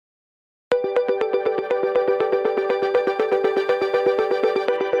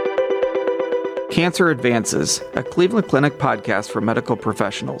Cancer Advances, a Cleveland Clinic podcast for medical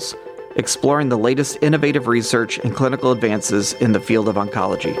professionals, exploring the latest innovative research and clinical advances in the field of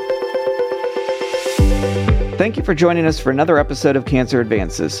oncology. Thank you for joining us for another episode of Cancer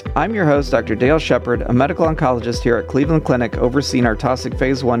Advances. I'm your host, Dr. Dale Shepard, a medical oncologist here at Cleveland Clinic overseeing our Taussig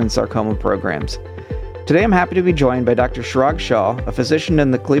Phase 1 and sarcoma programs. Today I'm happy to be joined by Dr. Chirag Shah, a physician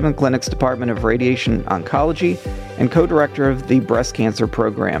in the Cleveland Clinic's Department of Radiation Oncology and co-director of the breast cancer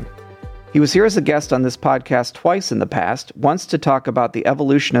program. He was here as a guest on this podcast twice in the past, once to talk about the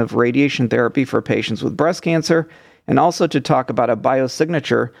evolution of radiation therapy for patients with breast cancer, and also to talk about a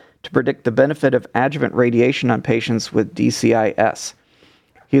biosignature to predict the benefit of adjuvant radiation on patients with DCIS.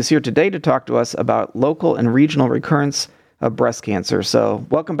 He is here today to talk to us about local and regional recurrence of breast cancer. So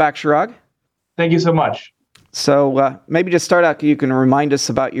welcome back, Chirag. Thank you so much. So maybe just start out, you can remind us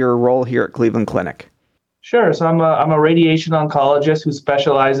about your role here at Cleveland Clinic. Sure. So I'm a radiation oncologist who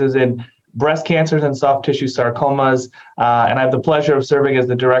specializes in breast cancers and soft tissue sarcomas, and I have the pleasure of serving as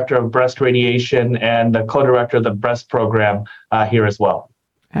the director of breast radiation and the co-director of the breast program here as well.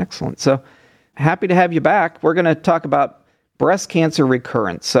 Excellent. So happy to have you back. We're going to talk about breast cancer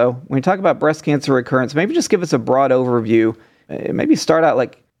recurrence. So when we talk about breast cancer recurrence, maybe just give us a broad overview. Maybe start out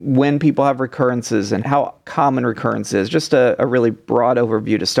like when people have recurrences and how common recurrence is, just a really broad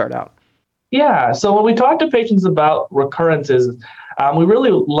overview to start out. Yeah. So when we talk to patients about recurrences, we really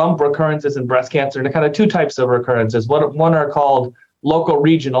lump recurrences in breast cancer into kind of two types of recurrences. One are called local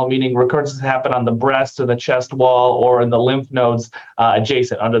regional, meaning recurrences happen on the breast or the chest wall or in the lymph nodes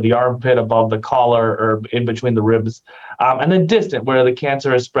adjacent, under the armpit, above the collar, or in between the ribs. And then distant, where the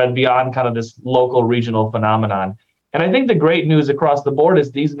cancer is spread beyond kind of this local regional phenomenon. And I think the great news across the board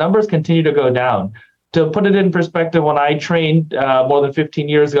is these numbers continue to go down. To put it in perspective, when I trained more than 15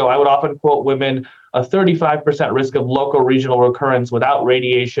 years ago, I would often quote women a 35% risk of local regional recurrence without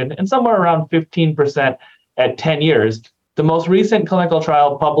radiation and somewhere around 15% at 10 years. The most recent clinical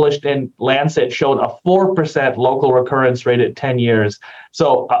trial published in Lancet showed a 4% local recurrence rate at 10 years.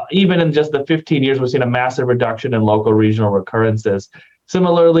 So even in just the 15 years, we've seen a massive reduction in local regional recurrences.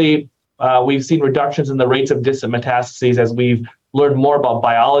 Similarly, we've seen reductions in the rates of distant metastases as we've learned more about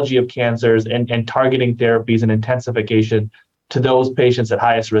biology of cancers and targeting therapies and intensification to those patients at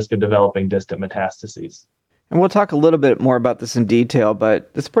highest risk of developing distant metastases. And we'll talk a little bit more about this in detail,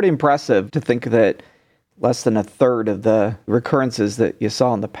 but it's pretty impressive to think that less than a third of the recurrences that you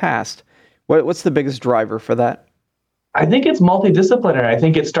saw in the past. What's the biggest driver for that? I think it's multidisciplinary. I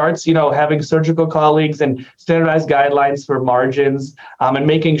think it starts, having surgical colleagues and standardized guidelines for margins, and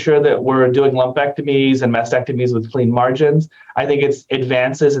making sure that we're doing lumpectomies and mastectomies with clean margins. I think it's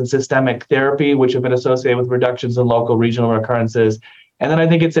advances in systemic therapy, which have been associated with reductions in local regional recurrences. And then I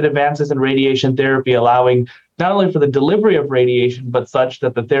think it's advances in radiation therapy, allowing not only for the delivery of radiation, but such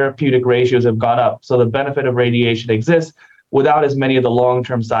that the therapeutic ratios have gone up. So the benefit of radiation exists without as many of the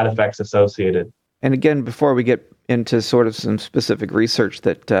long-term side effects associated. And again, before we get into sort of some specific research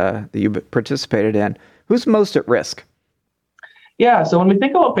that you participated in, who's most at risk? Yeah, so when we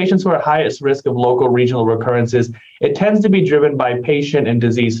think about patients who are at highest risk of local regional recurrences, it tends to be driven by patient and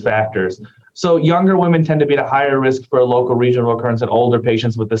disease factors. So younger women tend to be at a higher risk for a local regional recurrence than older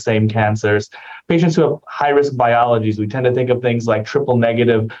patients with the same cancers. Patients who have high-risk biologies, we tend to think of things like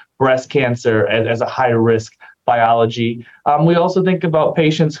triple-negative breast cancer as a high-risk biology. We also think about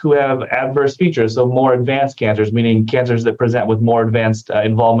patients who have adverse features, so more advanced cancers, meaning cancers that present with more advanced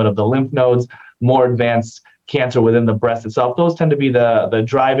involvement of the lymph nodes, more advanced cancer within the breast itself. Those tend to be the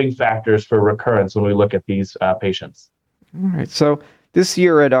driving factors for recurrence when we look at these patients. All right. So this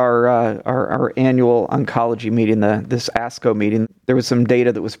year at our annual oncology meeting, this ASCO meeting, there was some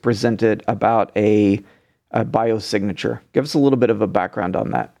data that was presented about a biosignature. Give us a little bit of a background on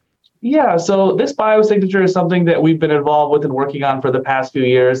that. Yeah, so this biosignature is something that we've been involved with and working on for the past few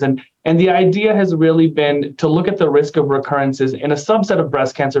years. And the idea has really been to look at the risk of recurrences in a subset of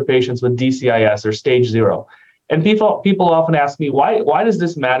breast cancer patients with DCIS or stage 0. And people often ask me, why does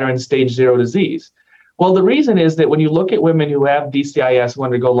this matter in stage 0 disease? Well, the reason is that when you look at women who have DCIS who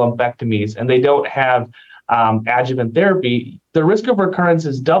undergo lumpectomies and they don't have adjuvant therapy, the risk of recurrence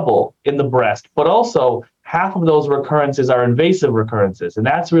is double in the breast, but also half of those recurrences are invasive recurrences, and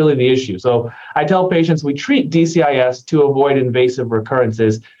that's really the issue. So I tell patients we treat DCIS to avoid invasive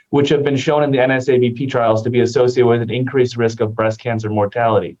recurrences, which have been shown in the NSABP trials to be associated with an increased risk of breast cancer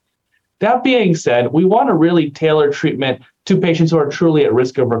mortality. That being said, we want to really tailor treatment to patients who are truly at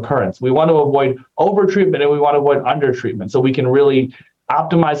risk of recurrence. We want to avoid overtreatment and we want to avoid undertreatment, so we can really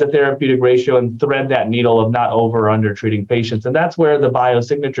optimize the therapeutic ratio and thread that needle of not over or under treating patients. And that's where the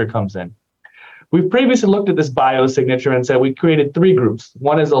biosignature comes in. We've previously looked at this biosignature and said we created three groups.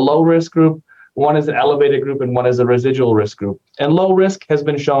 One is a low-risk group, One is an elevated group and one is a residual risk group. And low risk has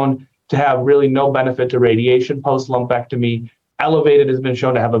been shown to have really no benefit to radiation post-lumpectomy. Elevated has been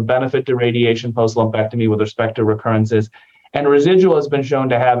shown to have a benefit to radiation post-lumpectomy with respect to recurrences. And residual has been shown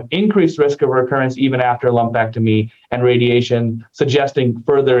to have increased risk of recurrence even after lumpectomy and radiation, suggesting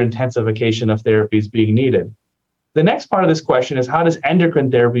further intensification of therapies being needed. The next part of this question is, how does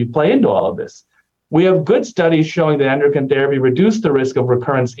endocrine therapy play into all of this? We have good studies showing that endocrine therapy reduced the risk of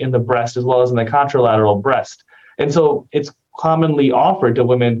recurrence in the breast as well as in the contralateral breast. And so it's commonly offered to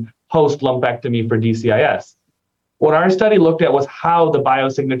women post-lumpectomy for DCIS. What our study looked at was how the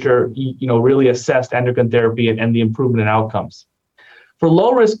biosignature, really assessed endocrine therapy and the improvement in outcomes. For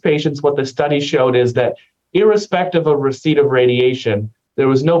low-risk patients, what the study showed is that irrespective of receipt of radiation, there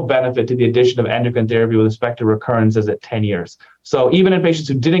was no benefit to the addition of endocrine therapy with respect to recurrences at 10 years. So even in patients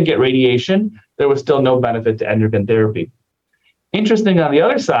who didn't get radiation, there was still no benefit to endocrine therapy. Interesting, on the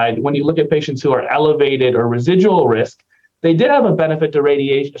other side, when you look at patients who are elevated or residual risk, they did have a benefit to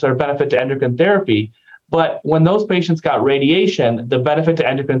radiation, or benefit to endocrine therapy, but when those patients got radiation, the benefit to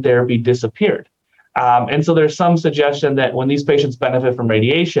endocrine therapy disappeared. And so there's some suggestion that when these patients benefit from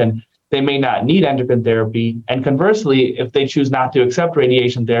radiation, they may not need endocrine therapy. And conversely, if they choose not to accept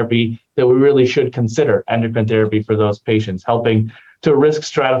radiation therapy, that we really should consider endocrine therapy for those patients, helping to risk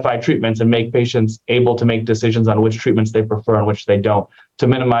stratify treatments and make patients able to make decisions on which treatments they prefer and which they don't, to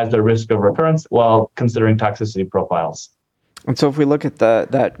minimize their risk of recurrence while considering toxicity profiles. And so if we look at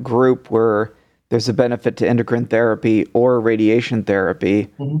that group where there's a benefit to endocrine therapy or radiation therapy,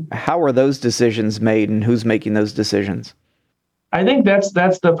 how are those decisions made and who's making those decisions? I think that's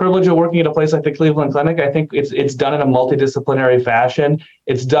the privilege of working at a place like the Cleveland Clinic. I think it's done in a multidisciplinary fashion.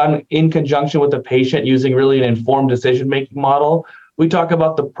 It's done in conjunction with the patient using really an informed decision-making model. We talk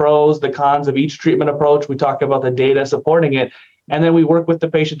about the pros, the cons of each treatment approach. We talk about the data supporting it. And then we work with the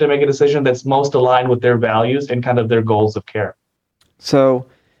patient to make a decision that's most aligned with their values and kind of their goals of care. So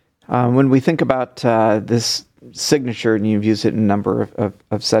when we think about this signature, and you've used it in a number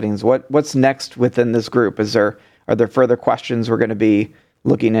of settings, what's next within this group? Are there further questions we're going to be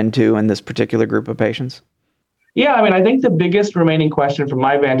looking into in this particular group of patients? Yeah, I think the biggest remaining question from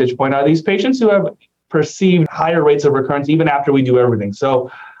my vantage point are these patients who have perceived higher rates of recurrence even after we do everything. So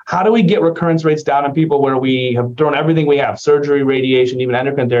how do we get recurrence rates down in people where we have thrown everything we have, surgery, radiation, even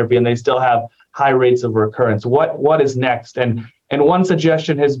endocrine therapy, and they still have high rates of recurrence? What is next? And one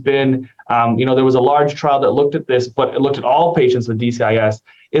suggestion has been, there was a large trial that looked at this, but it looked at all patients with DCIS,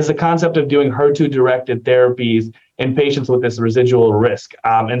 is the concept of doing HER2-directed therapies in patients with this residual risk.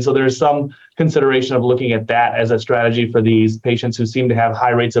 And so there's some consideration of looking at that as a strategy for these patients who seem to have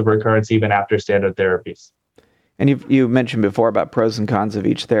high rates of recurrence even after standard therapies. And you mentioned before about pros and cons of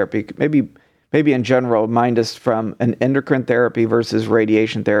each therapy. Maybe in general, mind us from an endocrine therapy versus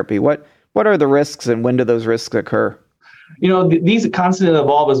radiation therapy. What are the risks and when do those risks occur? These constantly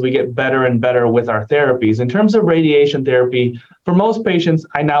evolve as we get better and better with our therapies. In terms of radiation therapy, for most patients,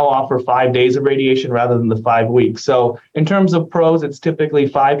 I now offer 5 days of radiation rather than the 5 weeks. So in terms of pros, it's typically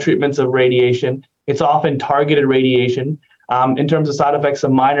 5 treatments of radiation. It's often targeted radiation. In terms of side effects,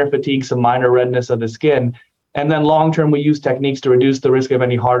 some minor fatigue, some minor redness of the skin. And then long-term, we use techniques to reduce the risk of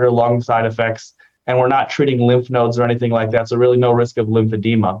any heart or lung side effects. And we're not treating lymph nodes or anything like that. So really no risk of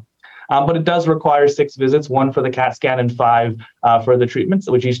lymphedema. But it does require 6 visits, 1 for the CAT scan and 5 for the treatments,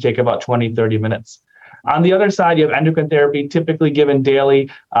 which each take about 20, 30 minutes. On the other side, you have endocrine therapy, typically given daily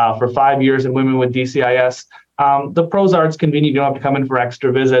for 5 years in women with DCIS. The pros are it's convenient. You don't have to come in for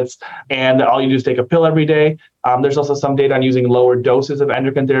extra visits, and all you do is take a pill every day. There's also some data on using lower doses of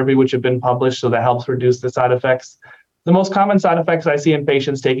endocrine therapy, which have been published, so that helps reduce the side effects. The most common side effects I see in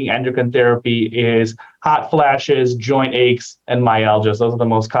patients taking endocrine therapy is hot flashes, joint aches, and myalgias. Those are the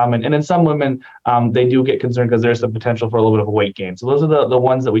most common. And in some women, they do get concerned because there's the potential for a little bit of a weight gain. So those are the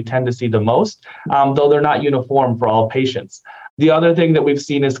ones that we tend to see the most, though they're not uniform for all patients. The other thing that we've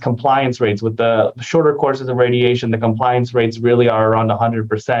seen is compliance rates. With the shorter courses of radiation, the compliance rates really are around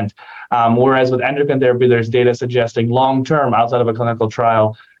 100%. Whereas with endocrine therapy, there's data suggesting long-term, outside of a clinical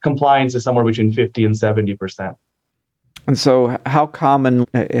trial, compliance is somewhere between 50 and 70%. And so how common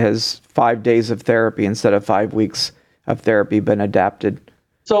has 5 days of therapy instead of 5 weeks of therapy been adapted?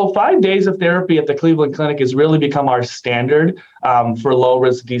 So 5 days of therapy at the Cleveland Clinic has really become our standard for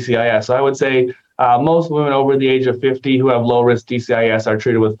low-risk DCIS. So I would say most women over the age of 50 who have low-risk DCIS are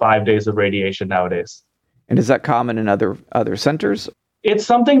treated with 5 days of radiation nowadays. And is that common in other centers? It's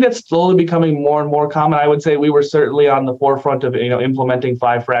something that's slowly becoming more and more common. I would say we were certainly on the forefront of implementing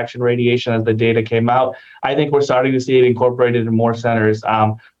 5-fraction radiation as the data came out. I think we're starting to see it incorporated in more centers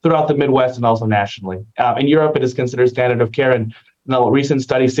throughout the Midwest and also nationally. In Europe, it is considered standard of care, and In a recent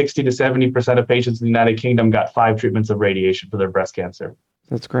study, 60 to 70% of patients in the United Kingdom got 5 treatments of radiation for their breast cancer.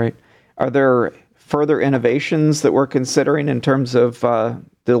 That's great. Are there further innovations that we're considering in terms of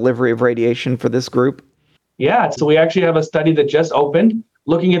delivery of radiation for this group? Yeah, so we actually have a study that just opened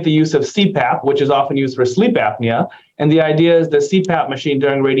looking at the use of CPAP, which is often used for sleep apnea. And the idea is the CPAP machine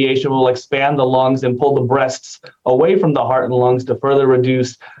during radiation will expand the lungs and pull the breasts away from the heart and lungs to further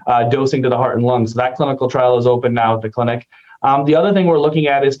reduce dosing to the heart and lungs. So that clinical trial is open now at the clinic. The other thing we're looking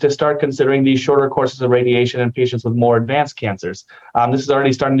at is to start considering these shorter courses of radiation in patients with more advanced cancers. This is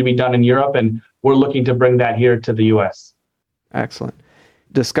already starting to be done in Europe, and we're looking to bring that here to the U.S. Excellent.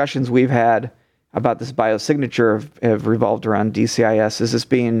 Discussions we've had about this biosignature have revolved around DCIS. Is this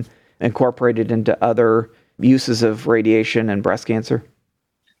being incorporated into other uses of radiation and breast cancer?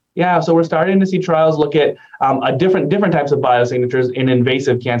 Yeah, so we're starting to see trials look at different types of biosignatures in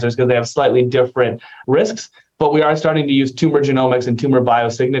invasive cancers because they have slightly different risks. But we are starting to use tumor genomics and tumor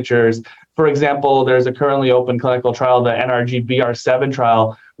biosignatures. For example, there's a currently open clinical trial, the NRG-BR7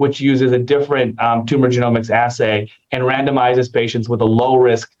 trial, which uses a different tumor genomics assay and randomizes patients with a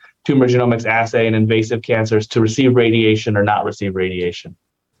low-risk tumor genomics assay in invasive cancers to receive radiation or not receive radiation.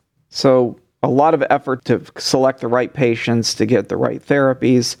 So a lot of effort to select the right patients to get the right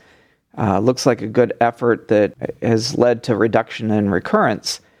therapies. Looks like a good effort that has led to reduction in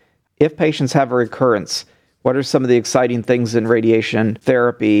recurrence. If patients have a recurrence, what are some of the exciting things in radiation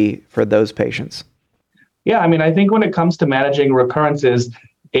therapy for those patients? Yeah, I think when it comes to managing recurrences,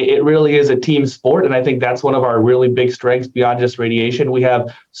 it really is a team sport. And I think that's one of our really big strengths beyond just radiation. We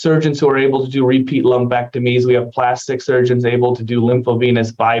have surgeons who are able to do repeat lumpectomies. We have plastic surgeons able to do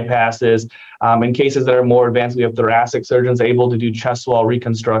lymphovenous bypasses. In cases that are more advanced, we have thoracic surgeons able to do chest wall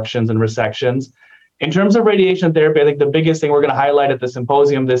reconstructions and resections. In terms of radiation therapy, I think the biggest thing we're going to highlight at the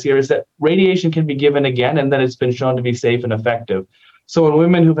symposium this year is that radiation can be given again and that it's been shown to be safe and effective. So in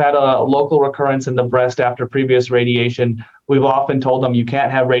women who've had a local recurrence in the breast after previous radiation, we've often told them you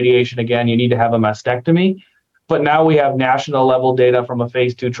can't have radiation again, you need to have a mastectomy. But now we have national level data from a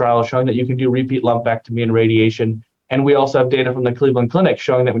phase 2 trial showing that you can do repeat lumpectomy and radiation. And we also have data from the Cleveland Clinic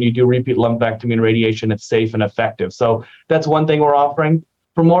showing that when you do repeat lumpectomy and radiation, it's safe and effective. So that's one thing we're offering.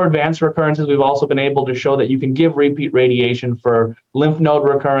 For more advanced recurrences, we've also been able to show that you can give repeat radiation for lymph node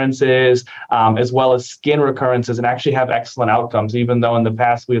recurrences, as well as skin recurrences, and actually have excellent outcomes, even though in the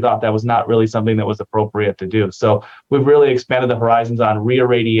past we thought that was not really something that was appropriate to do. So we've really expanded the horizons on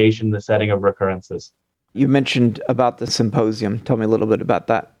reirradiation in the setting of recurrences. You mentioned about the symposium. Tell me a little bit about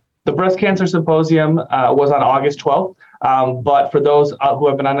that. The breast cancer symposium was on August 12th, but for those who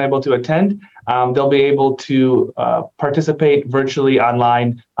have been unable to attend, they'll be able to participate virtually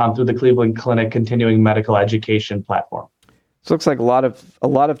online through the Cleveland Clinic Continuing Medical Education platform. So it looks like a lot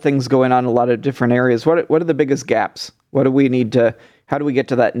of things going on in a lot of different areas. What are the biggest gaps? What do we need to? How do we get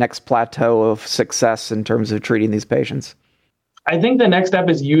to that next plateau of success in terms of treating these patients? I think the next step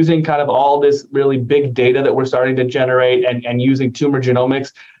is using kind of all this really big data that we're starting to generate and using tumor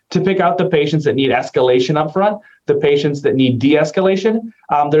genomics to pick out the patients that need escalation up front, the patients that need de-escalation.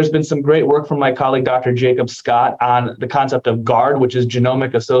 There's been some great work from my colleague, Dr. Jacob Scott, on the concept of GARD, which is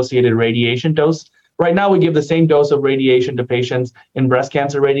genomic-associated radiation dose. Right now, we give the same dose of radiation to patients in breast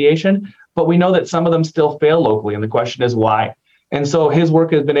cancer radiation, but we know that some of them still fail locally, and the question is why. And so his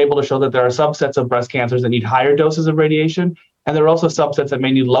work has been able to show that there are subsets of breast cancers that need higher doses of radiation, and there are also subsets that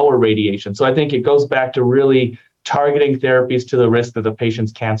may need lower radiation. So I think it goes back to really targeting therapies to the risk that the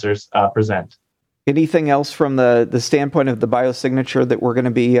patient's cancers present. Anything else from the standpoint of the biosignature that we're going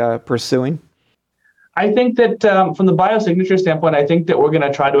to be pursuing? I think that from the biosignature standpoint, I think that we're going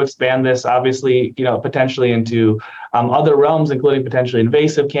to try to expand this, obviously, potentially into other realms, including potentially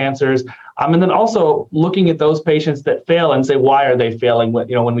invasive cancers. And then also looking at those patients that fail and say, why are they failing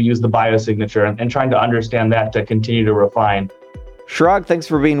when we use the biosignature and trying to understand that to continue to refine. Chirag, thanks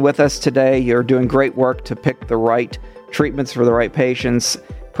for being with us today. You're doing great work to pick the right treatments for the right patients.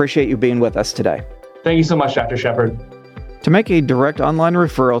 Appreciate you being with us today. Thank you so much, Dr. Shepard. To make a direct online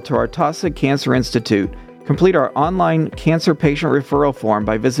referral to our Taussig Cancer Institute, complete our online cancer patient referral form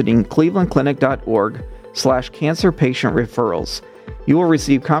by visiting clevelandclinic.org/cancer patient referrals. You will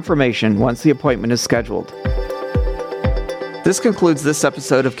receive confirmation once the appointment is scheduled. This concludes this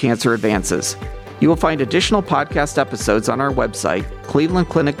episode of Cancer Advances. You will find additional podcast episodes on our website,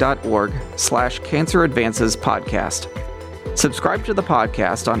 clevelandclinic.org/Cancer Advances podcast. Subscribe to the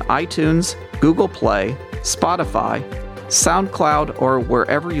podcast on iTunes, Google Play, Spotify, SoundCloud, or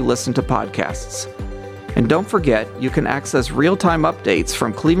wherever you listen to podcasts. And don't forget, you can access real-time updates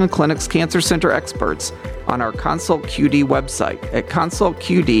from Cleveland Clinic's Cancer Center experts on our Consult QD website at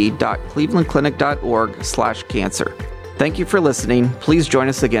consultqd.clevelandclinic.org/cancer. Thank you for listening. Please join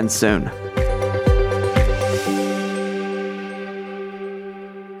us again soon.